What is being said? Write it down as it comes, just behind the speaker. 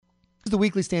the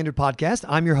Weekly Standard Podcast.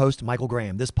 I'm your host, Michael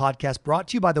Graham. This podcast brought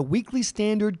to you by the Weekly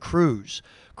Standard Cruise.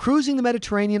 Cruising the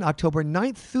Mediterranean October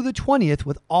 9th through the 20th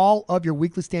with all of your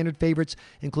Weekly Standard favorites,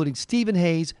 including Stephen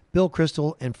Hayes, Bill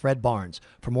Kristol, and Fred Barnes.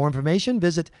 For more information,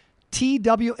 visit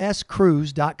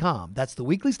twscruise.com. That's the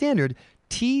Weekly Standard,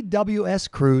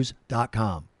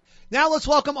 twscruise.com. Now let's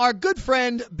welcome our good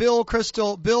friend, Bill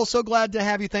Kristol. Bill, so glad to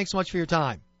have you. Thanks so much for your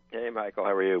time. Hey, Michael.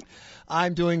 How are you?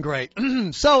 I'm doing great.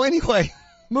 So anyway,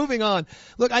 moving on.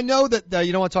 Look, I know that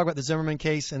you don't want to talk about the Zimmerman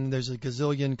case, and there's a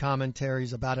gazillion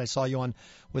commentaries about it. I saw you on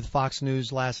with Fox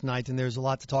News last night, and there's a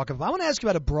lot to talk about. I want to ask you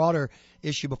about a broader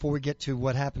issue before we get to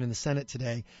what happened in the Senate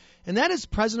today, and that is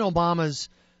President Obama's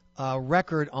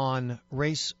record on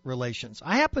race relations.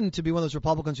 I happen to be one of those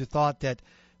Republicans who thought that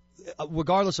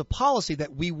regardless of policy,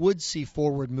 that we would see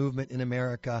forward movement in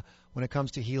America when it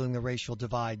comes to healing the racial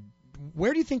divide.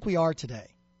 Where do you think we are today?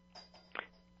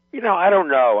 You know, I don't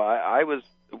know. I was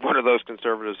one of those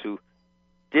conservatives who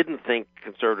didn't think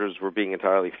conservatives were being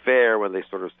entirely fair when they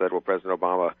sort of said, well, President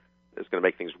Obama is going to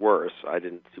make things worse. I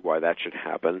didn't see why that should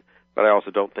happen. But I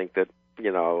also don't think that,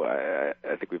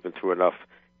 I think we've been through enough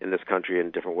in this country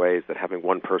in different ways that having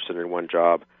one person in one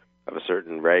job of a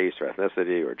certain race or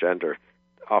ethnicity or gender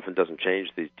often doesn't change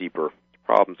these deeper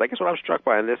problems. I guess what I'm struck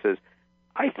by in this is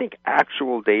I think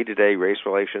actual day-to-day race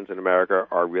relations in America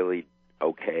are really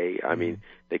okay. I mean,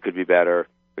 they could be better,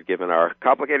 but given our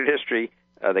complicated history,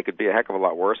 they could be a heck of a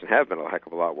lot worse and have been a heck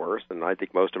of a lot worse. And I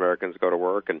think most Americans go to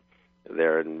work and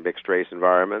they're in mixed-race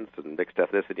environments and mixed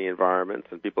ethnicity environments,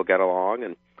 and people get along.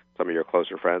 And some of your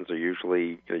closer friends are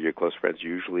usually, your close friends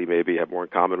usually maybe have more in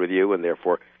common with you, and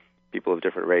therefore people of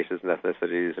different races and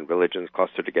ethnicities and religions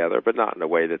cluster together, but not in a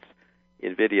way that's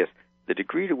invidious. The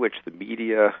degree to which the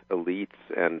media elites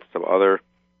and some other,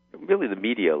 really the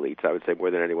media elites, I would say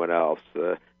more than anyone else,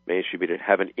 mainstream media,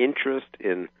 have an interest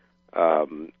in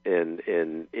heightening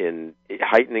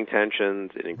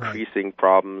tensions, in increasing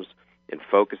problems, in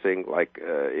focusing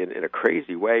in a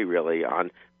crazy way, really,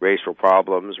 on racial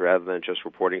problems rather than just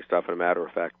reporting stuff in a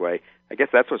matter-of-fact way. I guess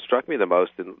that's what struck me the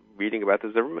most in reading about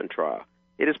the Zimmerman trial.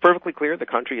 It is perfectly clear the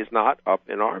country is not up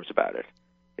in arms about it.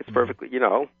 It's perfectly,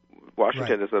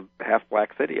 Washington is a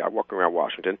half-black city. I walk around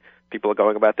Washington. People are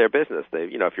going about their business. They,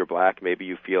 if you're black, maybe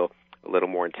you feel a little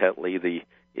more intently the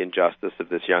injustice of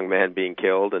this young man being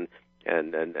killed and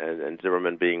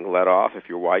Zimmerman being let off. If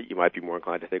you're white, you might be more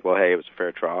inclined to think, well, hey, it was a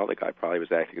fair trial. The guy probably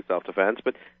was acting in self-defense.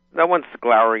 But no one's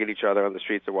glowering at each other on the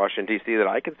streets of Washington, D.C. that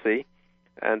I can see.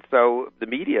 And so the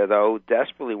media, though,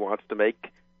 desperately wants to make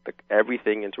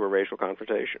everything into a racial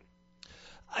confrontation.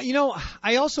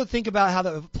 I also think about how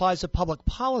that applies to public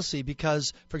policy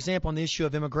because, for example, on the issue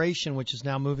of immigration, which is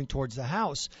now moving towards the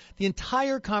House, the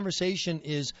entire conversation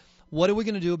is what are we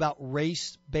going to do about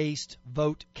race-based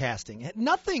vote casting? It had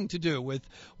nothing to do with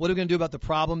what are we going to do about the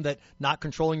problem that not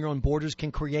controlling your own borders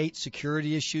can create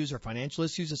security issues or financial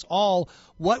issues. It's all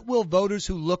what will voters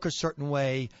who look a certain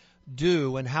way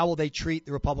do and how will they treat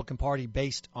the Republican Party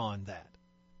based on that?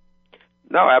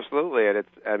 No, absolutely, and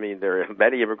there are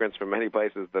many immigrants from many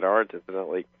places that aren't,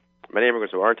 incidentally, many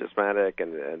immigrants who aren't Hispanic,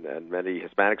 and many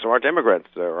Hispanics who aren't immigrants,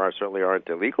 or certainly aren't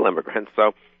illegal immigrants.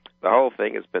 So the whole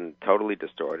thing has been totally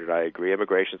distorted. I agree.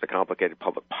 Immigration is a complicated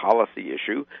public policy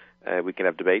issue. We can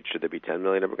have debate. Should there be 10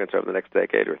 million immigrants over the next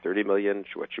decade or 30 million?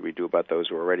 What should we do about those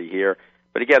who are already here?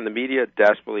 But again, the media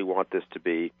desperately want this to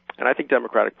be, and I think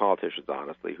Democratic politicians,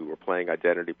 honestly, who are playing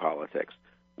identity politics,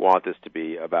 want this to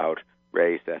be about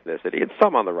race, ethnicity, and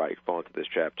some on the right fall into this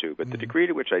trap too. But the degree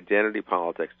to which identity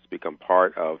politics has become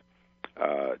part of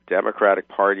the Democratic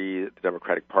Party's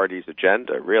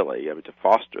agenda, really, to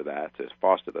foster that, to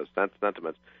foster those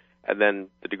sentiments, and then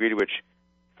the degree to which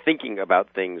thinking about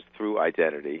things through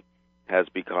identity has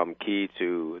become key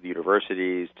to the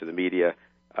universities, to the media,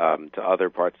 to other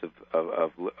parts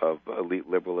of elite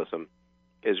liberalism,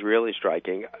 is really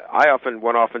striking.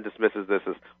 One often dismisses this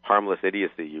as harmless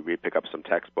idiocy. You pick up some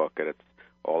textbook and it's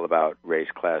all about race,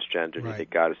 class, gender, and you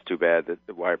think, God, it's too bad that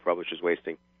the wire publisher's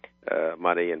wasting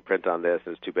money and print on this,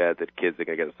 and it's too bad that kids are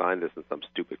going to get assigned this in some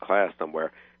stupid class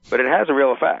somewhere. But it has a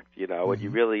real effect, and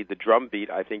the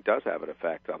drumbeat, I think, does have an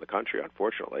effect on the country,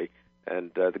 unfortunately. And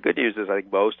the good news is I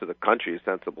think most of the country is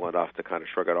sensible enough to kind of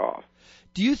shrug it off.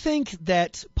 Do you think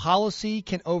that policy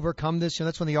can overcome this?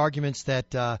 That's one of the arguments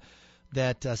that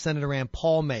Senator Rand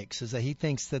Paul makes, is that he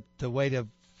thinks that the way to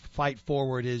fight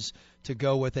forward is to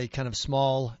go with a kind of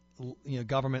small,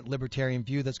 government libertarian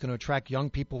view that's going to attract young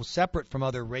people separate from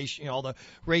other race, all the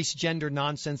race, gender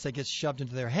nonsense that gets shoved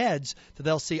into their heads, that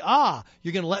they'll see,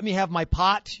 you're going to let me have my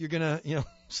pot, you're going to,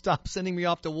 stop sending me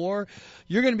off to war,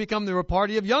 you're going to become the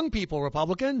party of young people,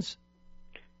 Republicans.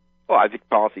 Well, I think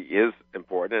policy is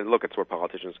important, and look, it's what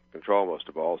politicians control most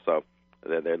of all. So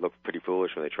they look pretty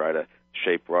foolish when they try to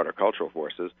shape broader cultural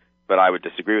forces. But I would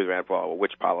disagree with Rand Paul. Well,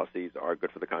 which policies are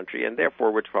good for the country, and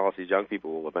therefore which policies young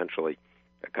people will eventually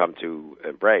come to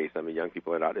embrace. I mean, young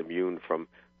people are not immune from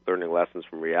learning lessons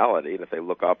from reality, and if they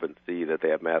look up and see that they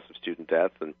have massive student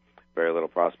debts and very little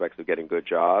prospects of getting good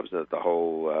jobs, and that the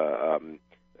whole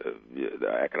the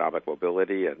economic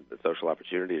mobility and the social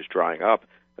opportunity is drying up,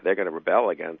 they're going to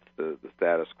rebel against the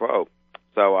status quo.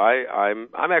 So I'm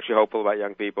actually hopeful about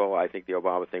young people. I think the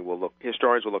Obama thing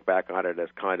historians will look back on it as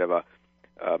kind of a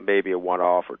maybe a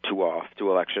one-off or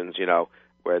two elections,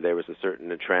 where there was a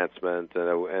certain entrancement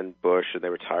and Bush, and they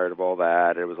were tired of all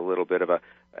that. And it was a little bit of a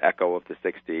echo of the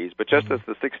 60s. But just as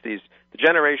the 60s, the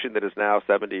generation that is now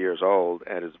 70 years old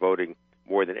and is voting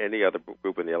more than any other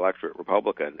group in the electorate,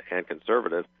 Republican and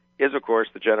conservative, is, of course,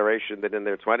 the generation that in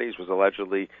their 20s was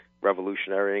allegedly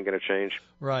revolutionary and going to change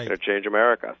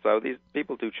America. So these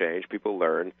people do change. People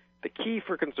learn. The key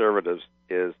for conservatives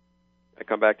is, I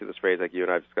come back to this phrase like you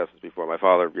and I have discussed this before. My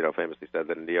father, famously said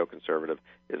that a neoconservative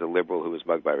is a liberal who is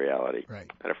mugged by reality. Right.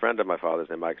 And a friend of my father's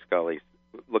named Mike Scully,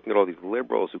 looking at all these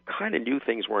liberals who kind of knew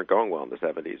things weren't going well in the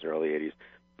 70s and early 80s,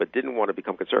 but didn't want to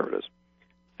become conservatives,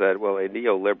 said, well, a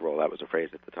neoliberal, that was a phrase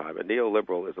at the time, a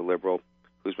neoliberal is a liberal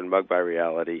who's been mugged by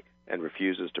reality and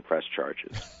refuses to press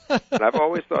charges. And I've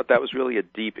always thought that was really a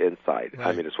deep insight, right.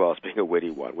 I mean, as well as being a witty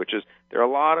one, which is there are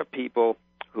a lot of people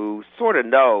who sort of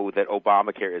know that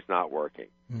Obamacare is not working.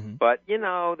 Mm-hmm. But,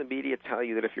 the media tell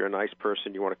you that if you're a nice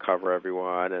person, you want to cover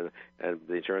everyone, and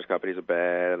the insurance companies are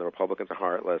bad, and the Republicans are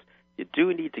heartless. You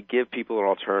do need to give people an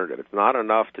alternative. It's not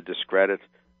enough to discredit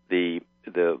the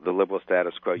liberal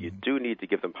status quo. You do need to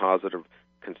give them positive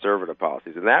conservative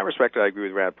policies. In that respect, I agree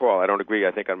with Rand Paul. I don't agree,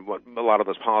 I think, on what a lot of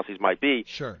those policies might be.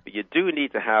 Sure. But you do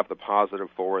need to have the positive,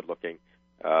 forward-looking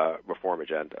reform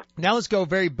agenda. Now let's go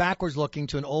very backwards looking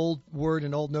to an old word,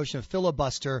 an old notion of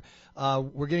filibuster.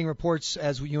 We're getting reports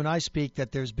as you and I speak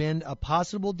that there's been a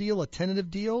possible deal, a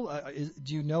tentative deal.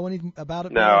 Do you know anything about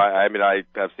it? No, I mean, I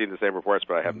have seen the same reports,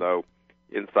 but I have no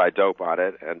inside dope on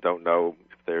it and don't know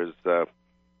if there's I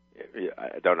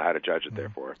don't know how to judge it,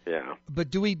 therefore. Yeah. But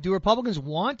do Republicans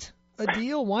want a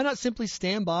deal? Why not simply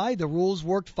stand by? The rules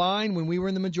worked fine when we were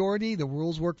in the majority. The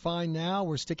rules work fine now.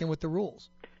 We're sticking with the rules.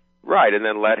 Right, and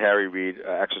then let Harry Reid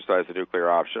exercise the nuclear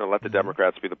option, and let the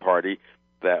Democrats be the party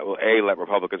that will, A, let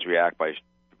Republicans react by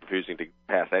refusing to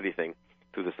pass anything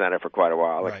through the Senate for quite a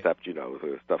while, right. except,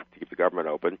 the stuff to keep the government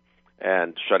open,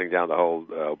 and shutting down the whole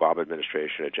Obama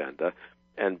administration agenda.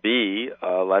 And B,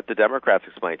 let the Democrats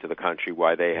explain to the country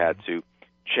why they had to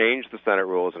change the Senate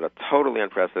rules in a totally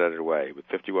unprecedented way, with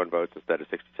 51 votes instead of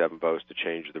 67 votes to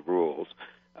change the rules.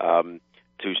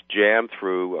 To jam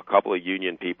through a couple of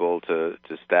union people to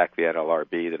stack the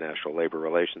NLRB, the National Labor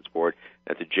Relations Board,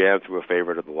 and to jam through a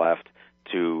favorite of the left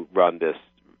to run this,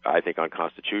 I think,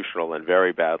 unconstitutional and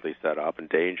very badly set up and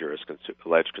dangerous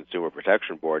alleged Consumer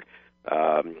Protection Board,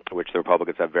 which the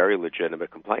Republicans have very legitimate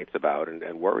complaints about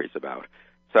and worries about.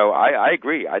 So I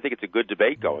agree. I think it's a good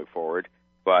debate going forward,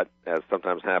 but as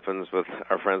sometimes happens with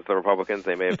our friends the Republicans,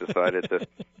 they may have decided to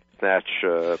snatch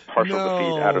partial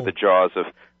defeat out of the jaws of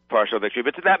partial victory,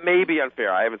 but that may be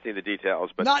unfair. I haven't seen the details,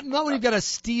 but not when you've got a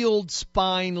steeled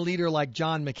spine leader like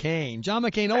John McCain. John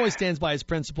McCain always stands by his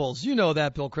principles. You know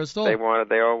that, Bill Kristol. They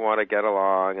all want to get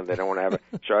along, and they don't want to have a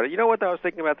shot. You know what I was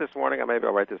thinking about this morning? Maybe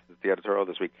I'll write this as the editorial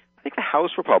this week. I think the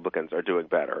House Republicans are doing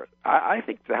better. I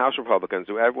think the House Republicans,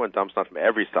 who everyone dumps on from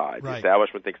every side, right. The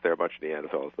establishment thinks they're a bunch of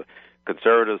Neanderthals. The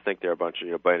conservatives think they're a bunch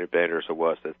of banders or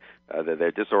wusses.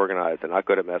 They're disorganized. They're not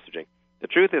good at messaging. The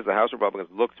truth is the House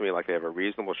Republicans look to me like they have a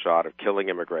reasonable shot of killing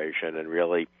immigration and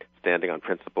really standing on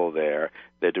principle there.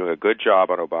 They're doing a good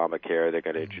job on Obamacare. They're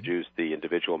going to introduce the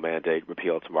individual mandate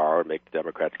repeal tomorrow and make the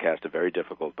Democrats cast a very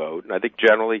difficult vote. And I think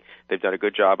generally they've done a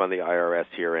good job on the IRS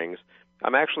hearings.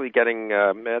 I'm actually getting,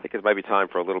 I think it might be time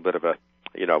for a little bit of a,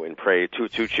 in praise,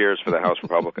 two cheers for the House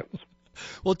Republicans.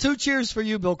 Well, 2 cheers for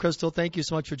you, Bill Kristol. Thank you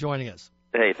so much for joining us.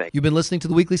 Hey, thank you. You've been listening to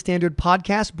the Weekly Standard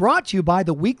podcast brought to you by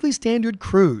the Weekly Standard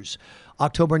Cruise.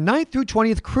 October 9th through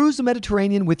 20th, cruise the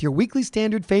Mediterranean with your Weekly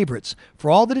Standard favorites. For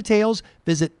all the details,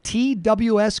 visit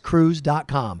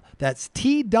twscruise.com. That's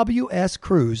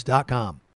twscruise.com.